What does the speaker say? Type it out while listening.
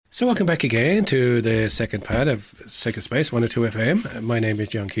So welcome back again to the second part of Second Space 102 FM. My name is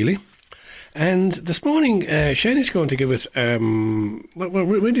John Keeley. And this morning, Shane is going to give us,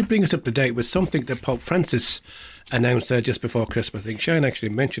 really bring us up to date with something that Pope Francis announced there just before Christmas. I think Shane actually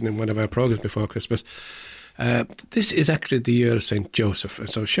mentioned in one of our programs before Christmas. This is actually the year of St. Joseph.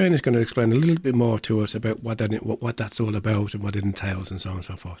 And so Shane is going to explain a little bit more to us about what that's all about and what it entails and so on and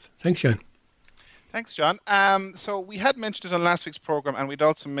so forth. Thanks, Shane. Thanks, John. So we had mentioned it on last week's program, and we'd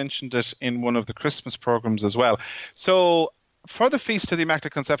also mentioned it in one of the Christmas programs as well. So for the Feast of the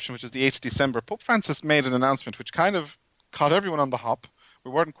Immaculate Conception, which is the 8th of December, Pope Francis made an announcement which kind of caught everyone on the hop.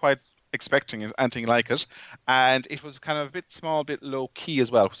 We weren't quite expecting anything like it, and it was kind of a bit small, a bit low-key as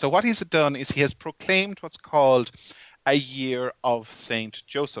well. So what he's done is he has proclaimed what's called a year of Saint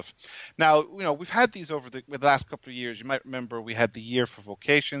Joseph. Now, we've had these over the last couple of years. You might remember we had the year for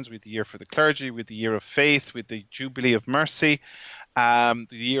vocations, we had the year for the clergy, we had the year of faith, we had the Jubilee of Mercy, the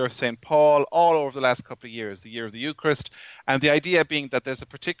year of St. Paul, all over the last couple of years, the year of the Eucharist, and the idea being that there's a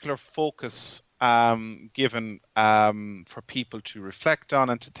particular focus given for people to reflect on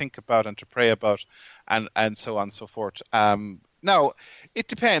and to think about and to pray about and so on and so forth. Now, it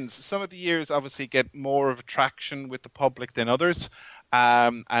depends. Some of the years obviously get more of attraction with the public than others.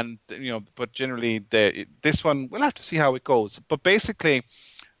 But generally this one, we'll have to see how it goes. But basically,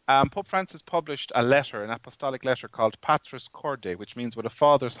 Pope Francis published a letter, an apostolic letter called Patris Corde, which means with a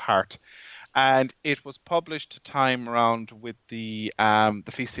father's heart. And it was published to time around with the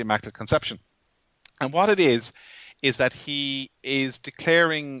Feast of the Immaculate Conception. And what it is that he is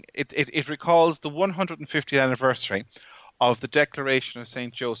declaring, it recalls the 150th anniversary of the declaration of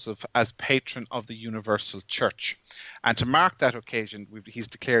St. Joseph as patron of the Universal Church. And to mark that occasion, he's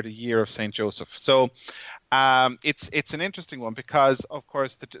declared a year of St. Joseph. So it's an interesting one because, of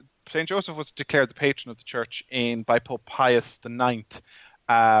course, St. Joseph was declared the patron of the Church by Pope Pius IX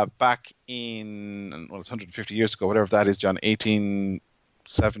back in, it's 150 years ago, whatever that is, John,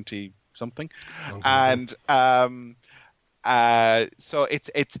 1870 something. And so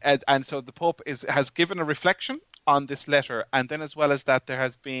the Pope has given a reflection on this letter, and then as well as that, there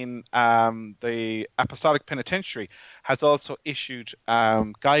has been the Apostolic Penitentiary has also issued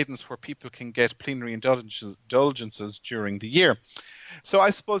guidance where people can get plenary indulgences during the year. So I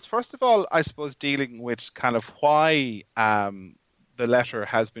suppose, first of all, dealing with kind of why the letter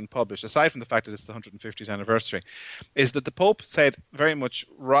has been published, aside from the fact that it's the 150th anniversary, is that the Pope said, very much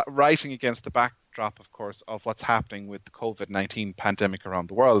writing against the backdrop, of course, of what's happening with the COVID-19 pandemic around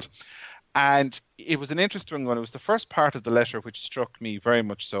the world. And it was an interesting one. It was the first part of the letter which struck me very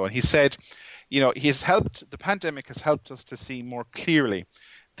much so. And he said, the pandemic has helped us to see more clearly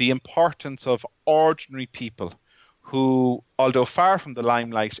the importance of ordinary people who, although far from the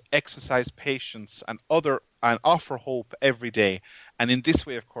limelight, exercise patience and offer hope every day. And in this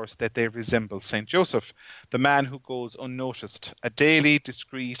way, of course, that they resemble St. Joseph, the man who goes unnoticed, a daily,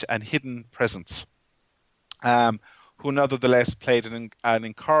 discreet and hidden presence, who nevertheless played an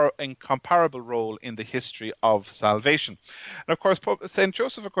incomparable role in the history of salvation. And of course, St.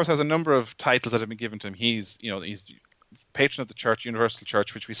 Joseph, of course, has a number of titles that have been given to him. He's patron of the Church, Universal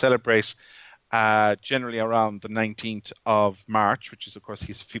Church, which we celebrate generally around the 19th of March, which is, of course,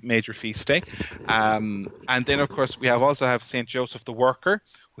 his major feast day. And then, of course, we also have St. Joseph the Worker,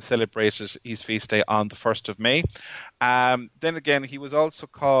 who celebrated his feast day on the 1st of May. Then again, he was also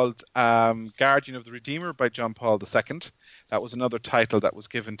called Guardian of the Redeemer by John Paul II. That was another title that was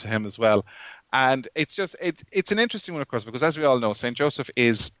given to him as well. And it's an interesting one, of course, because as we all know, St. Joseph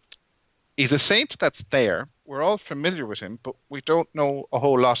is a saint that's there. We're all familiar with him, but we don't know a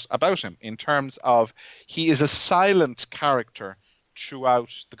whole lot about him in terms of he is a silent character throughout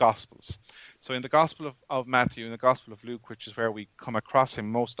the Gospels. So in the Gospel of Matthew, in the Gospel of Luke, which is where we come across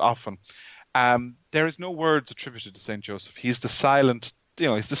him most often, there is no words attributed to St. Joseph. He's the silent,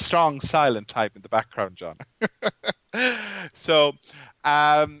 he's the strong, silent type in the background, John. So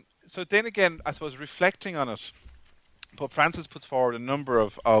then again, I suppose reflecting on it, Pope Francis puts forward a number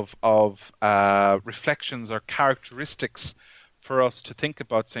of reflections or characteristics for us to think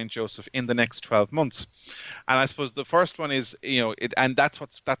about St. Joseph in the next 12 months. And I suppose the first one is, and that's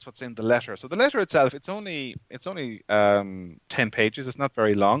what's in the letter. So the letter itself, it's only 10 pages. It's not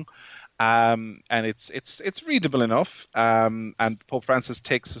very long. And it's readable enough. And Pope Francis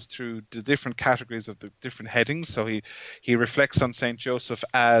takes us through the different categories of the different headings. So he reflects on St. Joseph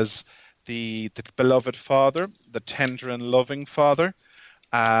as the beloved father, the tender and loving father.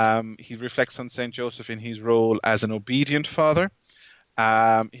 He reflects on St. Joseph in his role as an obedient father.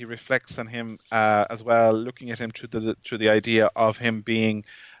 He reflects on him as well, looking at him through the idea of him being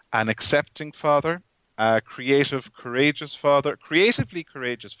an accepting father, creatively courageous father,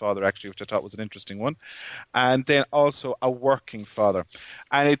 actually, which I thought was an interesting one, and then also a working father,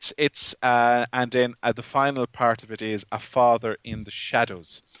 and and then the final part of it is a father in the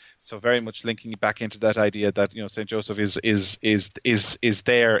shadows. So very much linking back into that idea that Saint Joseph is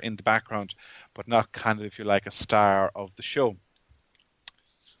there in the background, but not kind of, if you like, a star of the show.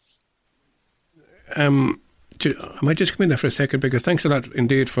 I might just come in there for a second, because thanks a lot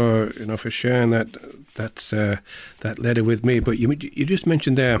indeed for sharing that letter with me. But you just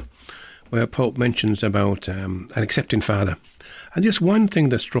mentioned there where Pope mentions about an accepting father, and just one thing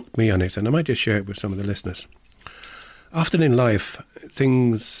that struck me on it, and I might just share it with some of the listeners. Often in life,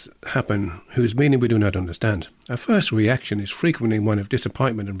 things happen whose meaning we do not understand. Our first reaction is frequently one of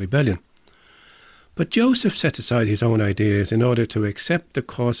disappointment and rebellion. But Joseph set aside his own ideas in order to accept the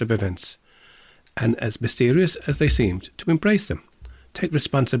course of events, and as mysterious as they seemed, to embrace them, take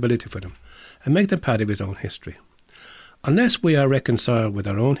responsibility for them, and make them part of his own history. Unless we are reconciled with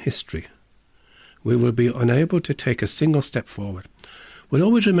our own history, we will be unable to take a single step forward. We'll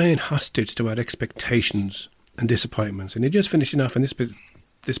always remain hostage to our expectations and disappointments. And just finishing off in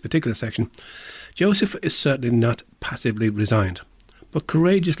this particular section, Joseph is certainly not passively resigned, but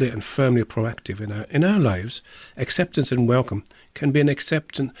courageously and firmly proactive in our lives. Acceptance and welcome can be an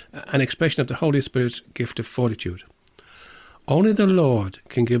expression of the Holy Spirit's gift of fortitude. Only the Lord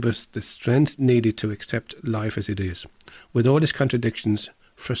can give us the strength needed to accept life as it is, with all its contradictions,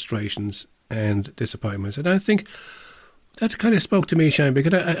 frustrations, and disappointments. And I think that kind of spoke to me, Shane,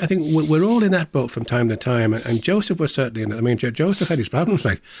 because I think we're all in that boat from time to time, and Joseph was certainly in it. I mean, Joseph had his problems,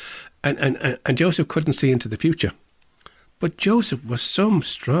 and Joseph couldn't see into the future. But Joseph was some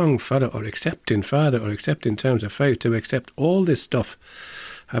strong father or accepting terms of faith to accept all this stuff,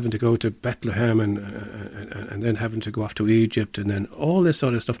 having to go to Bethlehem and then having to go off to Egypt and then all this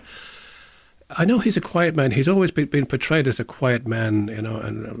sort of stuff. I know he's a quiet man. He's always been portrayed as a quiet man, and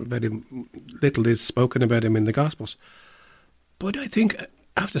very little is spoken about him in the Gospels. But I think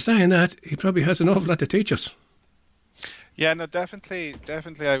after saying that, he probably has an awful lot to teach us. Yeah, no, definitely.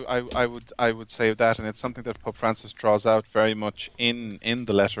 I would say that, and it's something that Pope Francis draws out very much in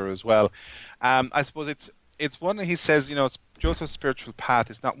the letter as well. I suppose it's one that he says, Joseph's spiritual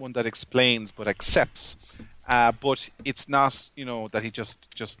path is not one that explains but accepts. But it's not, that he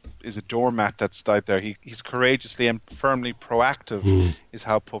just is a doormat that's out there. He's courageously and firmly proactive, is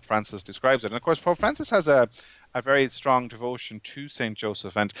how Pope Francis describes it. And of course, Pope Francis has a very strong devotion to Saint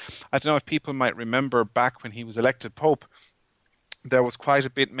Joseph. And I don't know if people might remember back when he was elected Pope, there was quite a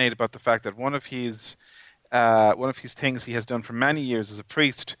bit made about the fact that one of his things he has done for many years as a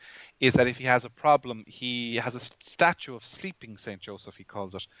priest is that if he has a problem, he has a statue of sleeping Saint Joseph, he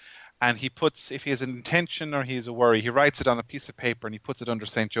calls it. And he puts, if he has an intention or he has a worry, he writes it on a piece of paper and he puts it under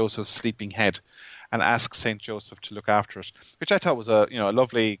Saint Joseph's sleeping head and asks Saint Joseph to look after it, which I thought was a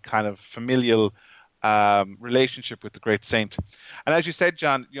lovely kind of familial relationship with the great saint. And as you said,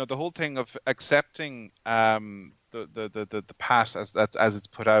 John, the whole thing of accepting the past as it's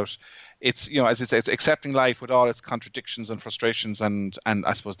put out, it's as you say, it's accepting life with all its contradictions and frustrations and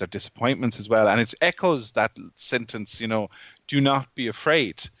I suppose their disappointments as well. And it echoes that sentence, do not be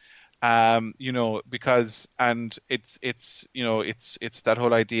afraid. Because it's that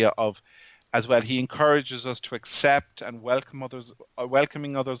whole idea of, as well, he encourages us to accept and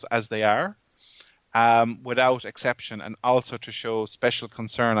welcoming others as they are, without exception, and also to show special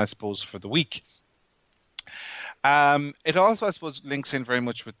concern, I suppose, for the weak. It also, I suppose, links in very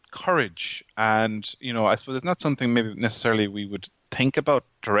much with courage, and I suppose it's not something maybe necessarily we would think about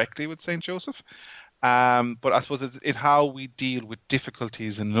directly with Saint Joseph. But I suppose it's how we deal with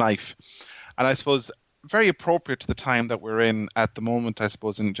difficulties in life. And I suppose very appropriate to the time that we're in at the moment, I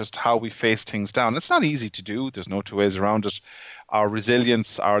suppose, in just how we face things down. It's not easy to do. There's no two ways around it. Our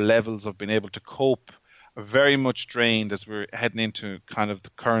resilience, our levels of being able to cope are very much drained as we're heading into kind of the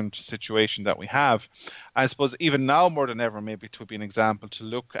current situation that we have. I suppose even now more than ever, maybe to be an example, to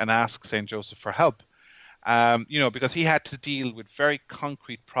look and ask St. Joseph for help. Because he had to deal with very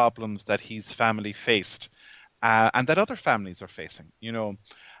concrete problems that his family faced and that other families are facing,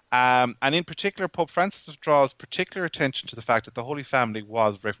 And in particular, Pope Francis draws particular attention to the fact that the Holy Family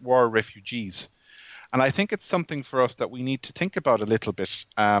were refugees. And I think it's something for us that we need to think about a little bit,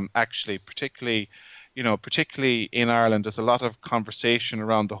 actually, particularly in Ireland. There's a lot of conversation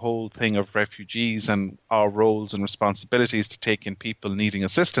around the whole thing of refugees and our roles and responsibilities to take in people needing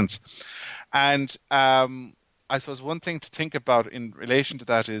assistance. And I suppose one thing to think about in relation to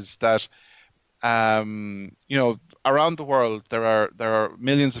that is that, around the world there are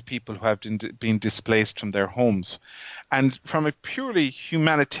millions of people who have been displaced from their homes. And from a purely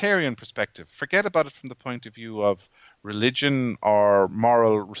humanitarian perspective, forget about it from the point of view of religion or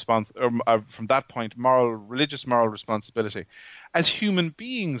moral response, or from that point, religious moral responsibility. As human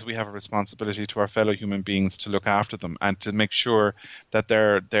beings, we have a responsibility to our fellow human beings to look after them and to make sure that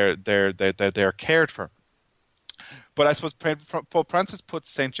they're cared for. But I suppose Pope Francis puts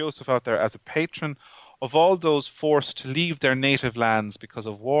St. Joseph out there as a patron of all those forced to leave their native lands because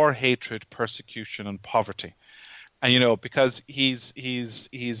of war, hatred, persecution, and poverty. And because he's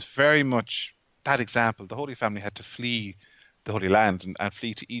very much that example. The Holy Family had to flee the Holy Land and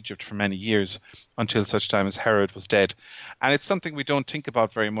flee to Egypt for many years until such time as Herod was dead. And it's something we don't think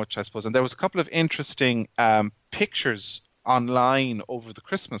about very much, I suppose. And there was a couple of interesting pictures online over the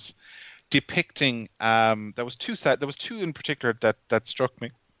Christmas depicting. There was two in particular that struck me.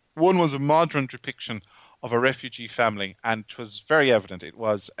 One was a modern depiction of a refugee family, and it was very evident. It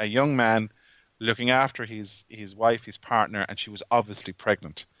was a young man looking after his wife, his partner, and she was obviously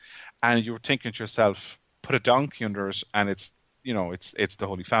pregnant. And you were thinking to yourself, put a donkey under it, and it's the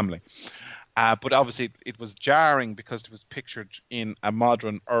Holy Family. But obviously it was jarring because it was pictured in a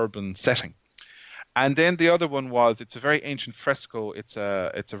modern urban setting. And then the other one it's a very ancient fresco. It's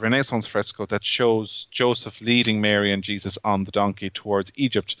a Renaissance fresco that shows Joseph leading Mary and Jesus on the donkey towards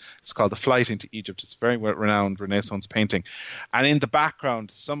Egypt. It's called The Flight into Egypt. It's a very renowned Renaissance painting. And in the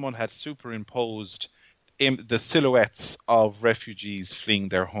background, someone had superimposed the silhouettes of refugees fleeing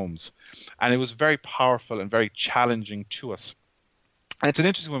their homes. And it was very powerful and very challenging to us. And it's an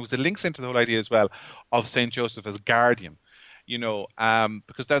interesting one because it links into the whole idea as well of St. Joseph as guardian.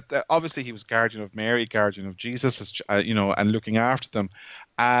 Because that obviously he was guardian of Mary, guardian of Jesus, and looking after them.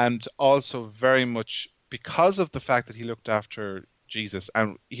 And also very much because of the fact that he looked after Jesus,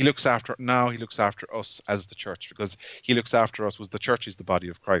 and he looks after us as the church, because he looks after us, the church is the body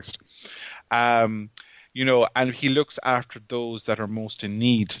of Christ. And he looks after those that are most in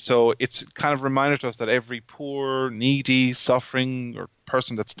need. So it's kind of reminded us that every poor, needy, suffering, or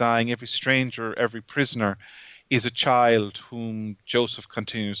person that's dying, every stranger, every prisoner is a child whom Joseph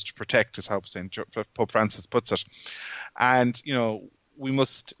continues to protect, is how Pope Francis puts it. And, we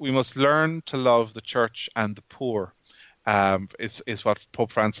must learn to love the church and the poor, is what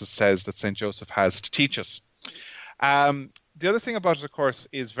Pope Francis says that St. Joseph has to teach us. The other thing about it, of course,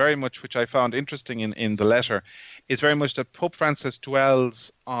 is very much, which I found interesting in the letter, is very much that Pope Francis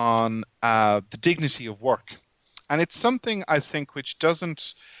dwells on the dignity of work. And it's something, I think, which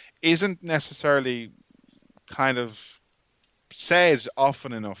isn't necessarily kind of said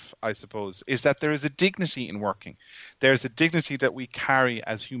often enough, I suppose, is that there is a dignity in working. There's a dignity that we carry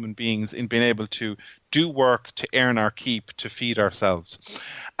as human beings in being able to do work to earn our keep, to feed ourselves.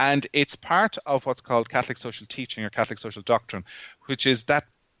 And it's part of what's called Catholic social teaching or Catholic social doctrine, which is that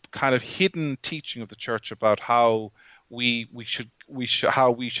kind of hidden teaching of the church about how we should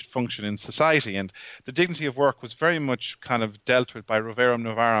function in society. And the dignity of work was very much kind of dealt with by Reverum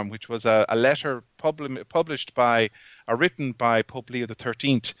Novarum, which was a letter written by Pope Leo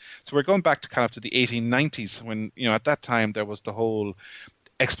XIII. So we're going back to kind of to the 1890s when, at that time there was the whole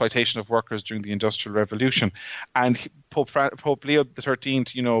exploitation of workers during the Industrial Revolution. And Pope Leo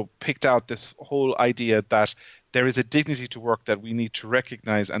XIII, picked out this whole idea that there is a dignity to work that we need to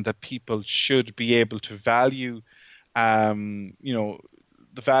recognize, and that people should be able to value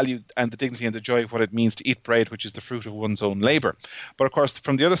the value and the dignity and the joy of what it means to eat bread, which is the fruit of one's own labor. But of course,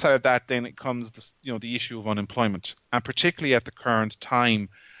 from the other side of that, then it comes the issue of unemployment, and particularly at the current time,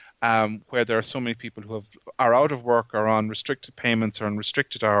 where there are so many people who are out of work, or on restricted payments, or on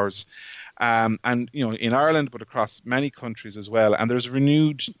restricted hours, and in Ireland, but across many countries as well. And there's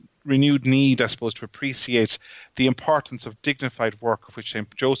renewed need, I suppose, to appreciate the importance of dignified work, of which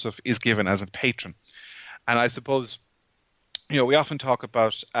St. Joseph is given as a patron. And I suppose, we often talk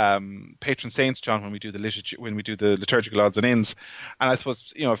about patron saints, John, when we do the liturgical odds and ends. And I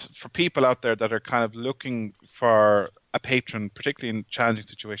suppose, for people out there that are kind of looking for a patron, particularly in challenging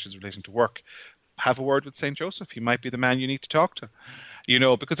situations relating to work, have a word with St. Joseph. He might be the man you need to talk to.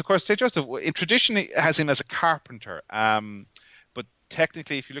 Because of course St. Joseph in tradition has him as a carpenter. But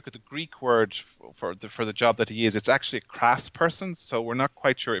technically, if you look at the Greek word for the job that he is, it's actually a craftsperson. So we're not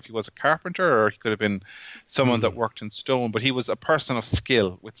quite sure if he was a carpenter or he could have been someone that worked in stone. But he was a person of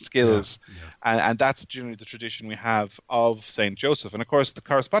skill, with skills. Yeah. And that's generally the tradition we have of St. Joseph. And of course, the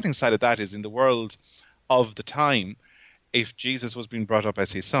corresponding side of that is in the world of the time. If Jesus was being brought up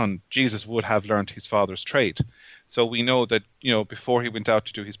as his son, Jesus would have learned his father's trade. So we know that, before he went out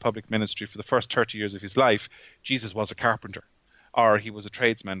to do his public ministry for the first 30 years of his life, Jesus was a carpenter, or he was a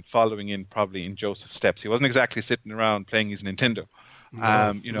tradesman following in probably in Joseph's steps. He wasn't exactly sitting around playing his Nintendo.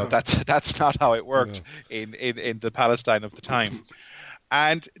 That's not how it worked in the Palestine of the time.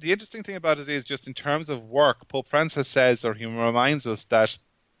 And the interesting thing about it is, just in terms of work, Pope Francis says, or he reminds us that,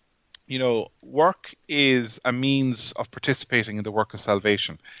 work is a means of participating in the work of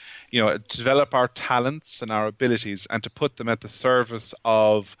salvation. To develop our talents and our abilities and to put them at the service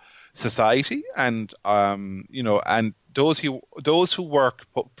of society, and and those who work,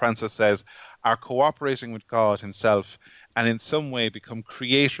 Pope Francis says, are cooperating with God himself and in some way become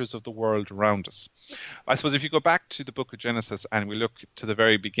creators of the world around us. I suppose if you go back to the book of Genesis and we look to the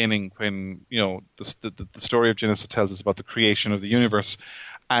very beginning, when the story of Genesis tells us about the creation of the universe,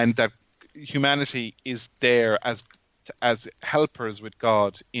 and that humanity is there as helpers with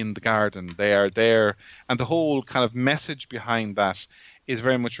God in the garden. They are there, and the whole kind of message behind that is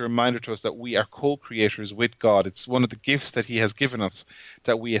very much a reminder to us that we are co-creators with God. It's one of the gifts that he has given us,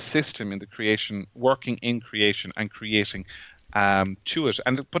 that we assist him in the creation, working in creation and creating to it.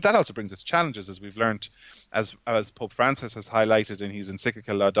 But that also brings its challenges, as we've learned, as Pope Francis has highlighted in his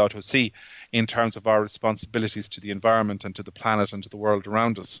encyclical Laudato Si, in terms of our responsibilities to the environment and to the planet and to the world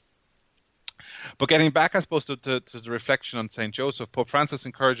around us. But getting back, I suppose, to the reflection on St. Joseph, Pope Francis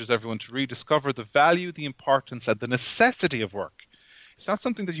encourages everyone to rediscover the value, the importance, and the necessity of work. It's not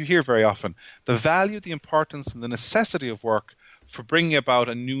something that you hear very often. The value, the importance, and the necessity of work for bringing about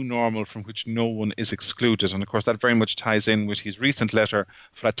a new normal from which no one is excluded. And of course, that very much ties in with his recent letter,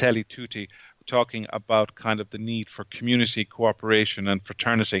 Fratelli Tutti, talking about kind of the need for community cooperation and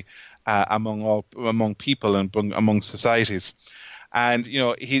fraternity among people and among societies. And,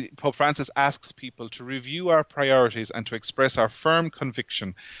 Pope Francis asks people to review our priorities and to express our firm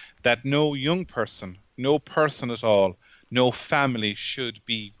conviction that no young person, no person at all, no family should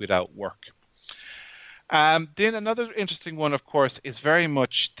be without work. Then another interesting one, of course, is very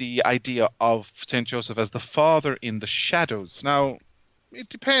much the idea of St. Joseph as the father in the shadows. Now, it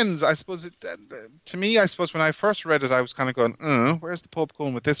depends. I suppose, to me, when I first read it, I was kind of going, where's the Pope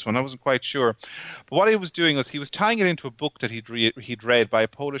going with this one? I wasn't quite sure. But what he was doing was he was tying it into a book that he'd read by a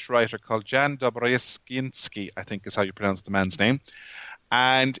Polish writer called Jan Dobroskiński, I think is how you pronounce the man's name.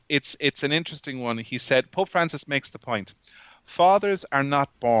 And it's an interesting one. He said, Pope Francis makes the point, fathers are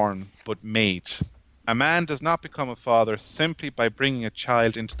not born, but made. A man does not become a father simply by bringing a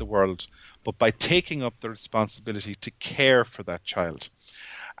child into the world, but by taking up the responsibility to care for that child.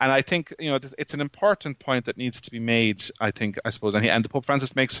 And I think, it's an important point that needs to be made, I suppose, and the Pope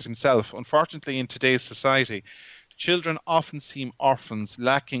Francis makes it himself. Unfortunately, in today's society, children often seem orphans,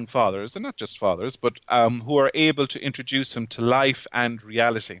 lacking fathers, and not just fathers, but who are able to introduce them to life and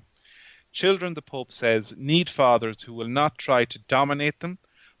reality. Children, the Pope says, need fathers who will not try to dominate them,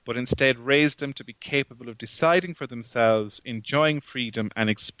 but instead raise them to be capable of deciding for themselves, enjoying freedom and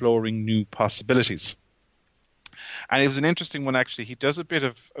exploring new possibilities. And it was an interesting one, actually. He does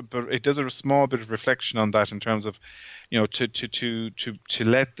a small bit of reflection on that in terms of, to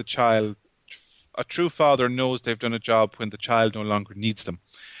let the child. A true father knows they've done a job when the child no longer needs them.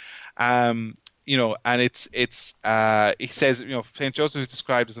 And he says, St. Joseph is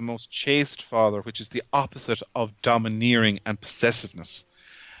described as the most chaste father, which is the opposite of domineering and possessiveness.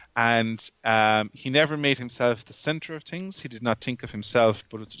 And he never made himself the center of things. He did not think of himself,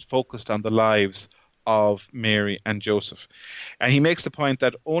 but was focused on the lives of Mary and Joseph. And he makes the point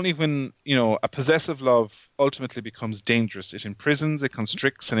that only when, a possessive love ultimately becomes dangerous, it imprisons, it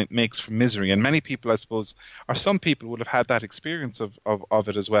constricts, and it makes for misery. And many people, I suppose, or some people would have had that experience of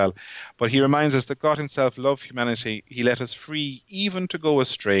it as well. But he reminds us that God himself loved humanity. He let us free even to go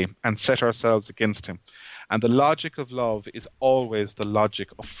astray and set ourselves against him. And the logic of love is always the logic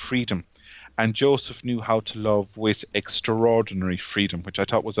of freedom. And Joseph knew how to love with extraordinary freedom, which I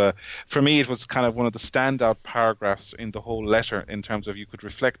thought for me, it was kind of one of the standout paragraphs in the whole letter, in terms of you could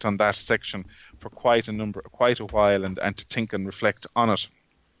reflect on that section for quite a while and to think and reflect on it.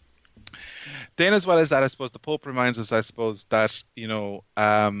 Then, as well as that, I suppose the Pope reminds us, that,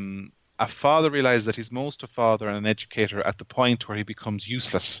 a father realizes that he's most a father and an educator at the point where he becomes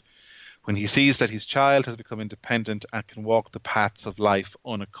useless, when he sees that his child has become independent and can walk the paths of life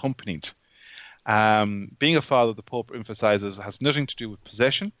unaccompanied. Being a father, the Pope emphasizes, has nothing to do with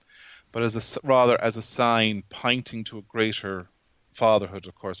possession, but rather as a sign pointing to a greater fatherhood,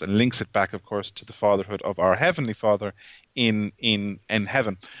 of course, and links it back, of course, to the fatherhood of our Heavenly Father in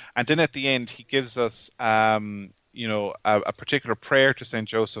heaven. And then at the end, he gives us, a particular prayer to St.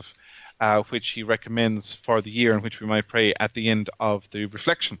 Joseph, which he recommends for the year, and which we might pray at the end of the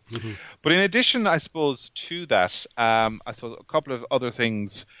reflection. Mm-hmm. But in addition, I suppose, to that, a couple of other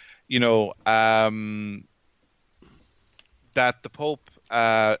things, that the Pope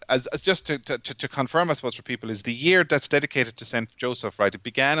as just to confirm, I suppose, for people, is the year that's dedicated to St. Joseph, right? It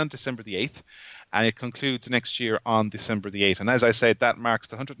began on December the 8th, and it concludes next year on December the 8th. And as I said, that marks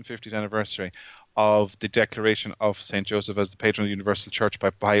the 150th anniversary of the declaration of St. Joseph as the patron of the Universal Church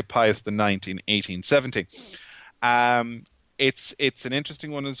by Pius IX in 1870. It's an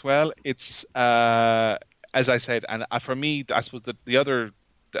interesting one as well. It's, as I said, and for me, I suppose the other,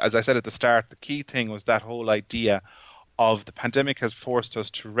 as I said at the start, the key thing was that whole idea of the pandemic has forced us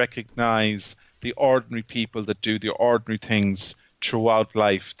to recognize the ordinary people that do the ordinary things throughout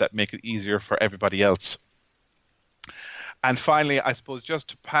life that make it easier for everybody else. And finally, I suppose just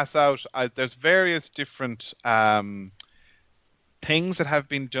to pass out, there's various different things that have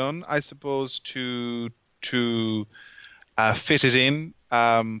been done, I suppose, to fit it in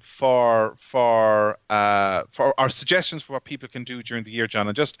for our suggestions for what people can do during the year, John.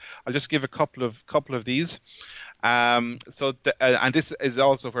 I'll just give a couple of these. And this is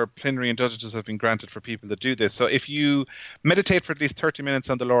also where plenary indulgences have been granted for people that do this. So if you meditate for at least 30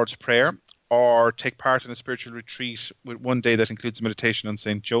 minutes on the Lord's Prayer, or take part in a spiritual retreat with one day that includes meditation on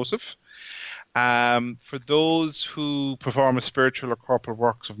St. Joseph. For those who perform a spiritual or corporal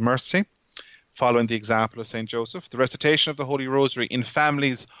works of mercy, following the example of St. Joseph, the recitation of the Holy Rosary in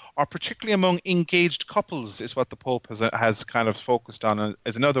families, or particularly among engaged couples, is what the Pope has kind of focused on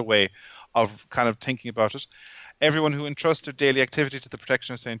as another way of kind of thinking about it. Everyone who entrusts their daily activity to the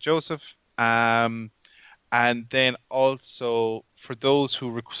protection of St. Joseph, and then also for those who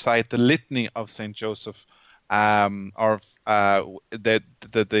recite the litany of St. Joseph, or the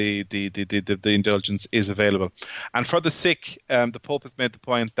indulgence is available. And for the sick, the Pope has made the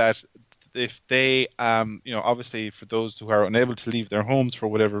point that if they, obviously for those who are unable to leave their homes for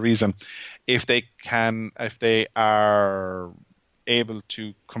whatever reason, if they are able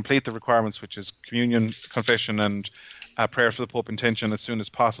to complete the requirements, which is communion, confession, and prayer for the Pope intention as soon as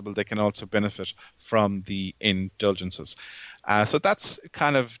possible, they can also benefit from the indulgences. So that's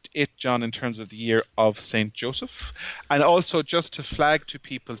kind of it, John, in terms of the year of St. Joseph. And also just to flag to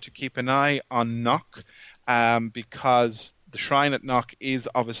people to keep an eye on Knock, because the shrine at Knock is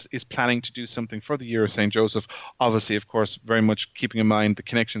planning to do something for the year of St. Joseph. Obviously, of course, very much keeping in mind the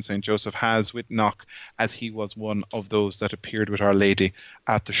connection St. Joseph has with Knock, as he was one of those that appeared with Our Lady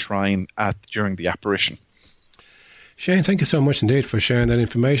at the shrine during the apparition. Shane, thank you so much indeed for sharing that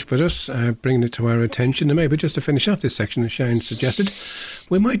information with us, bringing it to our attention. And maybe just to finish off this section, as Shane suggested,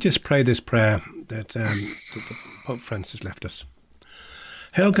 we might just pray this prayer that Pope Francis left us.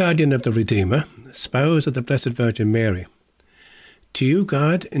 Hail, Guardian of the Redeemer, Spouse of the Blessed Virgin Mary, to you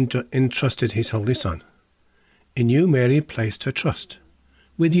God entrusted his Holy Son. In you Mary placed her trust.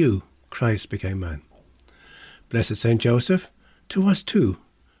 With you Christ became man. Blessed Saint Joseph, to us too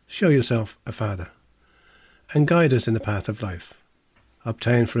show yourself a father, and guide us in the path of life.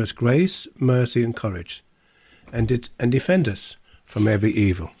 Obtain for us grace, mercy, and courage, and defend us from every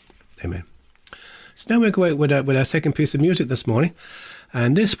evil. Amen. So now we'll go out with our second piece of music this morning.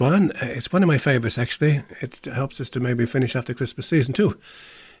 And this one, it's one of my favourites actually. It helps us to maybe finish off the Christmas season too.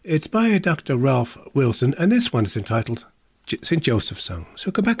 It's by Dr. Ralph Wilson, and this one is entitled St. Joseph's Song. So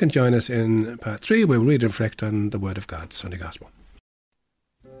come back and join us in part 3, where we read and reflect on the Word of God, Sunday Gospel.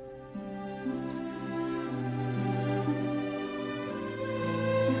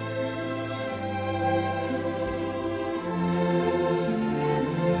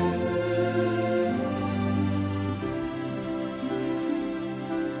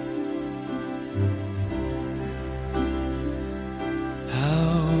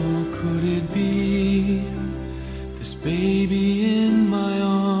 Baby in my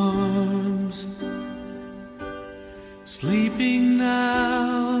arms, sleeping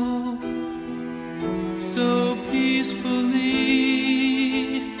now so peacefully,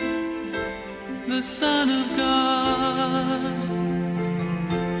 the Son of God,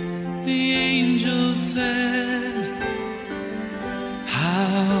 the angel said,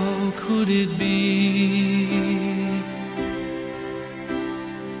 how could it be?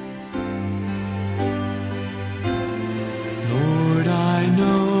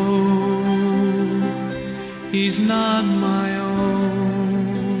 He's not my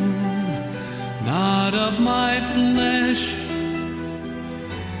own, not of my flesh,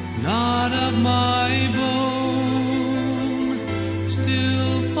 not of my bone.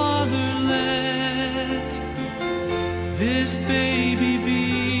 Still, Father, let this baby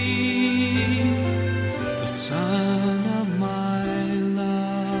be the son of my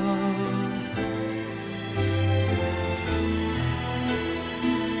love.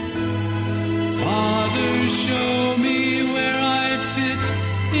 Father, show me where I fit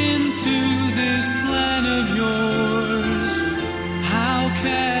into this plan of yours. How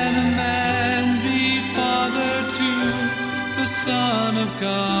Son of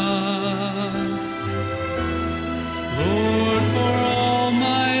God. Lord, for all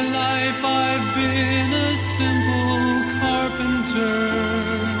my life I've been a simple carpenter.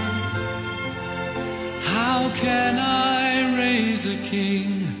 How can I raise a king?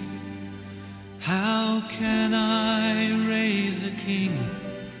 How can I raise a king?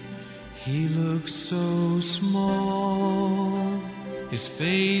 He looks so small, his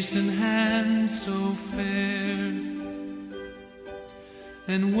face and hands so fair.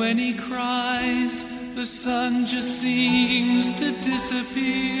 And when he cries, the sun just seems to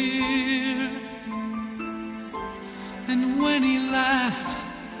disappear. And when he laughs,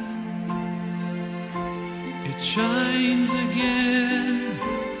 it shines again.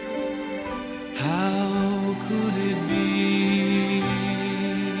 How could it be?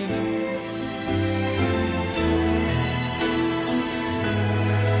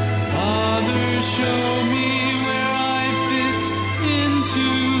 Father, show me where I fit into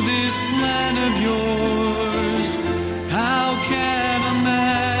this plan of yours. How can a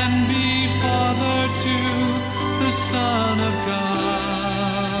man be father to the Son of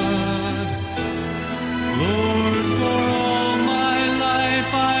God? Lord, for all my life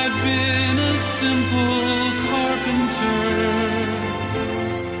I've been a simple carpenter.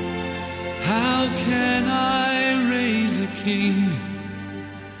 How can I raise a king?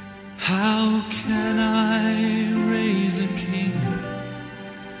 How can I raise a king?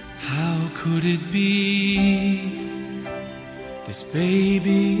 How could it be? This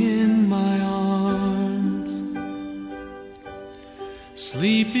baby in my arms,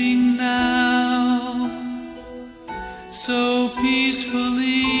 sleeping now so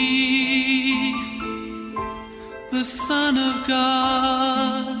peacefully, the Son of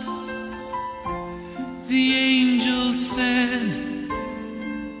God. The angel said,